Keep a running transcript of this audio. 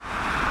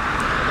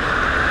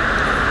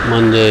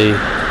Monday,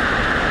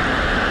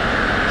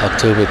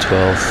 October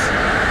 12th.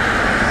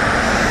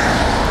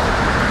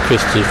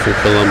 Christopher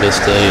Columbus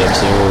Day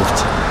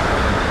observed.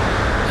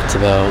 It's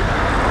about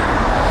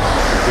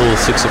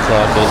almost 6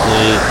 o'clock at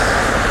night.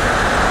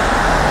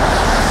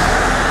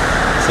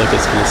 Looks like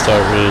it's going to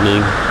start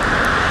raining.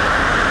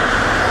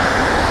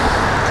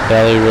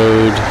 Valley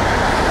Road,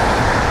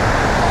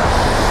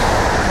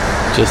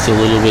 just a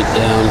little bit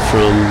down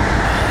from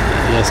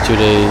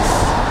yesterday's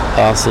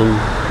Possum.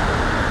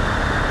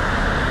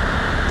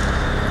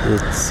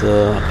 It's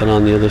been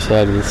on the other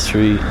side of the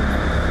street.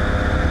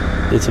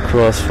 It's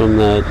across from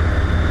that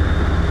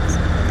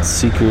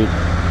secret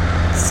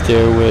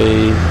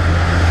stairway,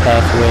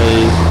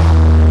 pathway,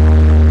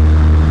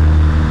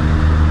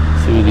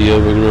 through the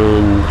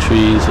overgrown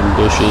trees and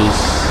bushes,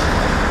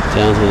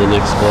 down to the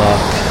next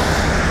block.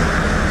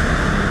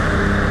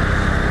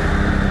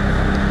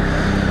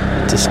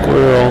 It's a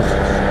squirrel,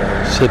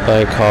 hit by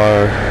a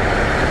car.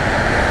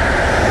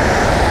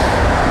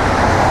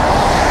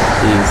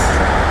 He's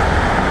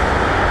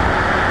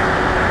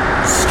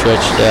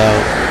stretched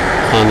out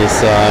on his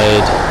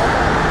side.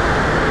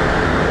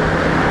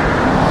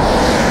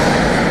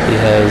 He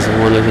has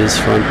one of his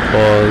front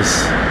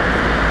paws,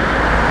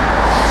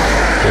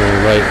 the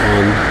right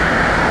one,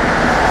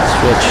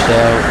 stretched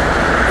out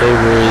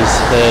over his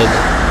head,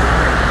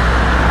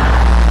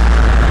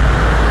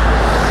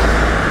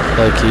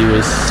 like he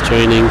was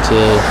training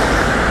to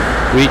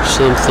reach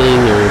something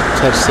or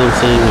touch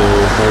something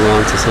or hold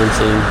on to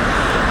something.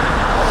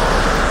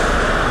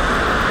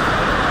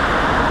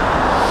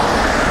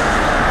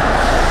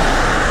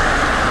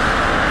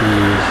 He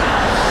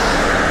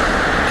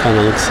kind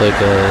of looks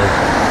like a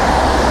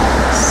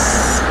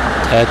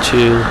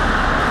statue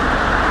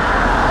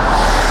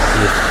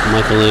with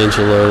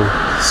Michelangelo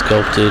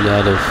sculpted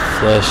out of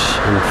flesh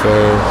and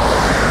fur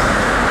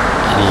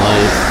and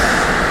light.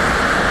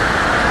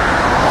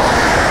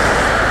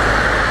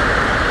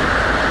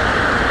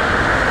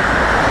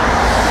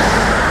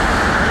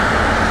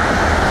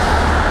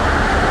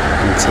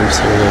 Some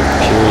sort of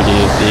purity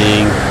of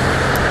being.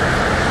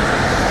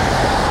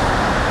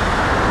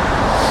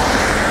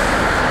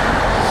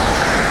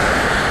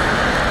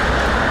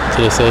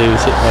 Did I say he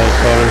was hit by a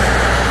car?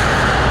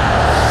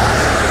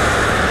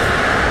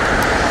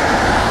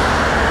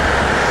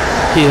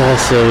 He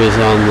also is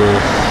on the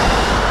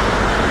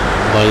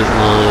white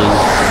line.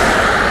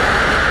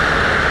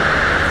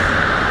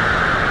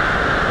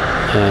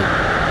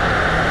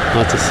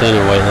 Not the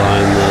center white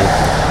line,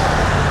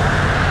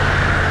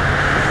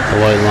 the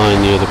white line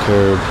near the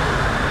curb.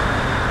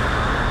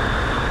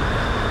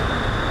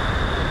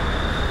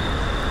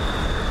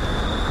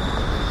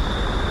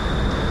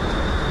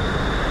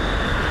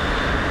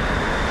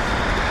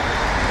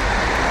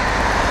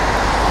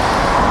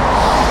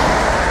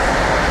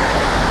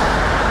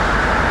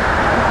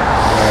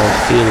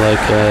 I feel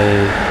like I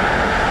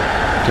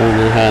don't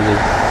know how to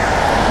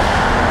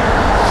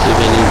give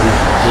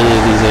any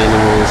of these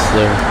animals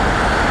their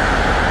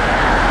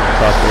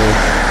proper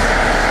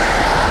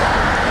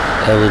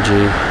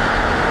elegy.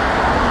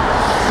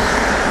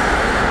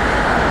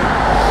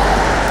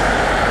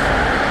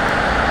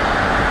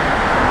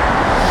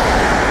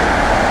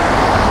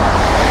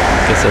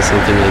 I guess that's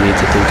something I need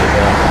to think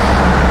about.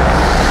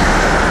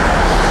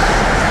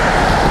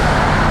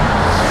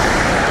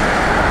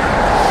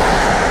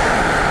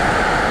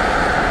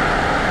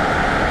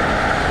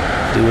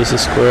 He was a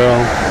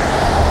squirrel,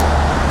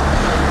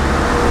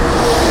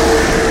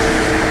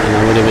 and I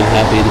would have been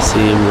happy to see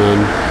him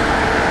run.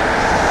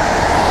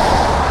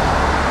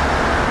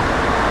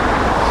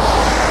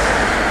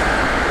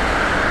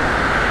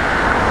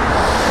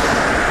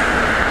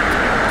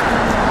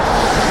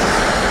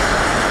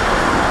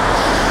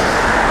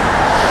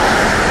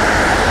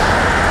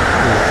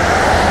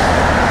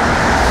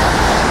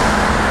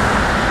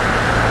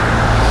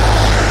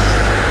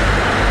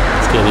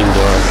 Getting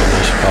dark and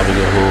I should probably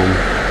go home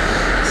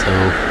so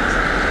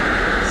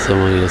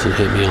somebody doesn't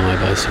hit me on my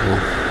bicycle.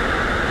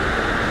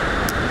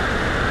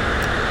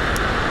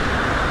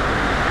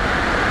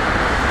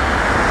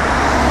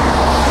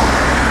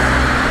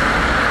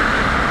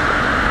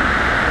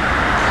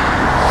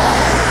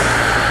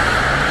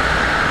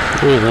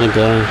 Alright, little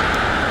guy,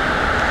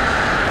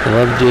 I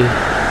loved you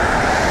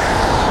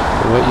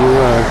for what you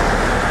are.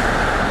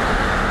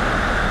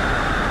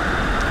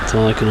 That's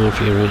all I can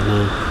offer you right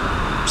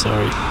now.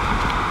 Sorry.